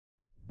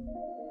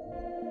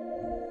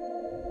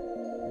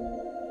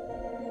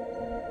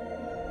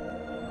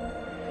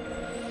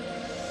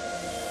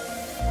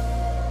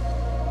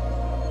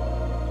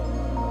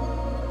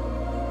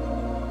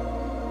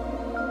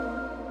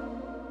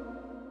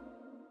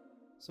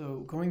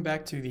So going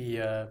back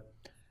to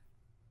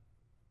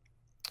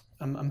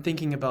I'm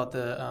thinking about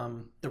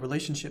the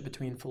relationship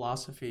between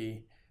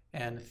philosophy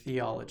and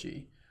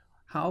theology.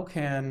 How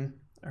can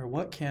or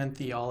what can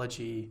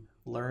theology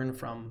learn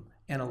from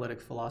analytic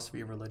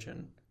philosophy of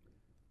religion?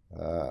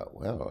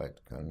 Well,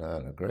 it can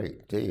learn a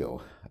great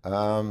deal.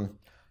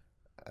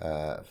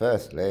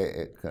 Firstly,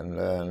 it can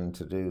learn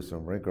to do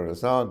some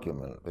rigorous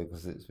argument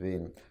because it's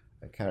been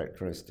a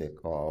characteristic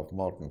of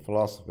modern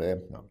philosophy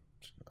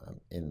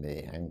in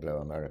the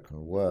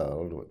Anglo-American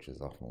world, which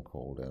is often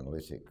called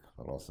analytic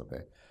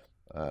philosophy,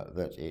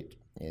 that it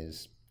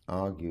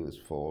argues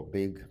for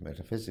big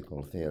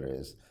metaphysical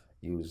theories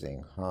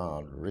using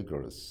hard,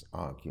 rigorous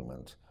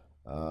argument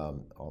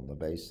on the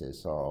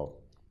basis of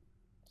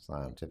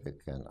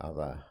scientific and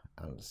other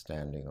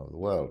understanding of the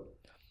world.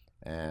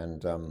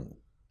 And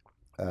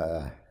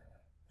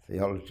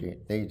theology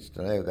needs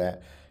to know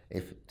that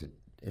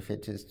if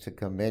it is to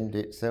commend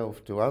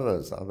itself to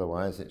others.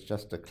 Otherwise, it's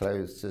just a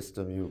closed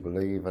system you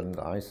believe and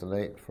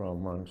isolate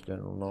from one's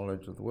general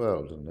knowledge of the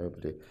world, and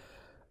nobody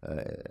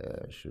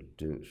should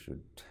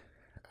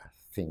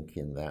think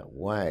in that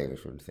way.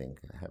 Should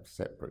have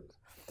separate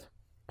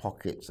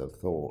pockets of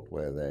thought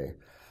where they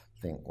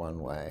think one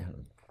way,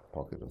 and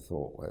pocket of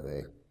thought where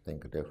they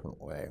think a different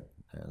way,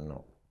 and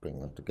not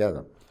bring them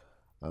together.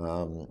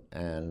 I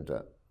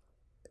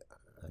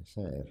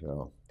say, if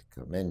you're to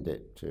commend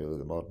it to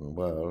the modern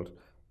world,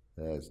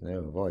 there's no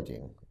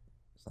avoiding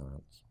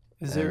science.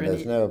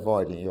 There's no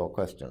avoiding, your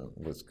question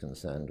was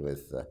concerned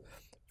with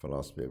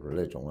philosophy of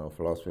religion. Well,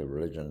 philosophy of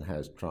religion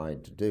has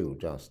tried to do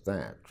just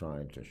that,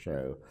 tried to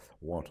show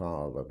what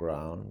are the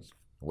grounds,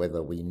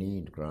 whether we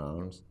need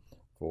grounds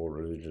for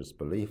religious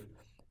belief,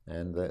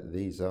 and that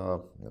these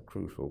are the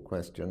crucial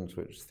questions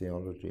which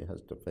theology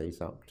has to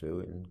face up to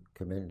in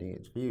commending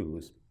its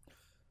views.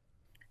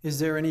 Is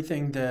there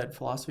anything that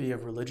philosophy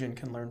of religion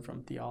can learn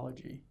from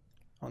theology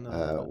on the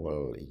level?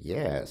 Well,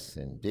 yes,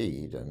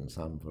 indeed, and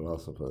some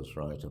philosophers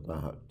write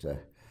about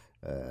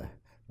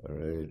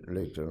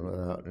religion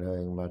without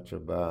knowing much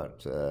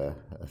about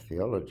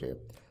theology.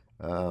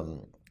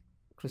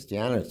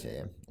 Christianity,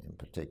 in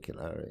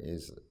particular,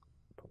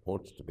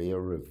 purports to be a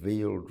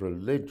revealed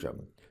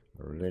religion,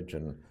 a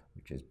religion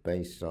which is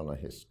based on a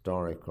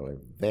historical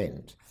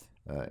event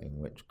in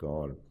which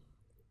God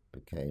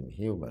became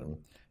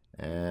human,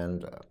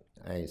 and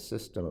a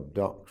system of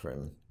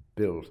doctrine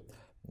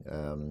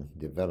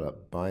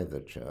developed by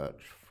the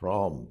Church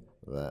from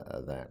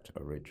that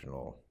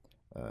original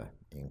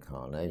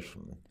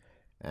incarnation.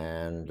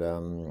 And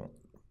for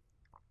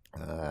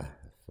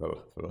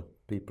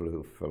people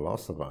who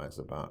philosophize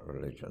about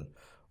religion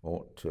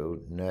ought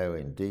to know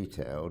in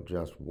detail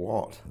just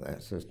what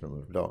that system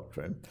of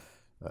doctrine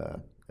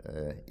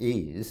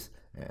is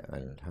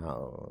and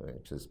how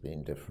it has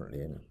been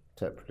differently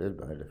interpreted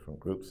by different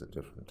groups at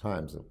different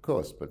times, of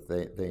course, but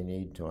they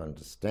need to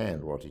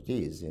understand what it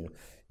is in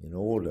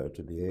order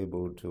to be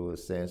able to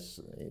assess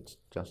its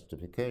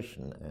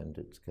justification and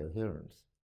its coherence.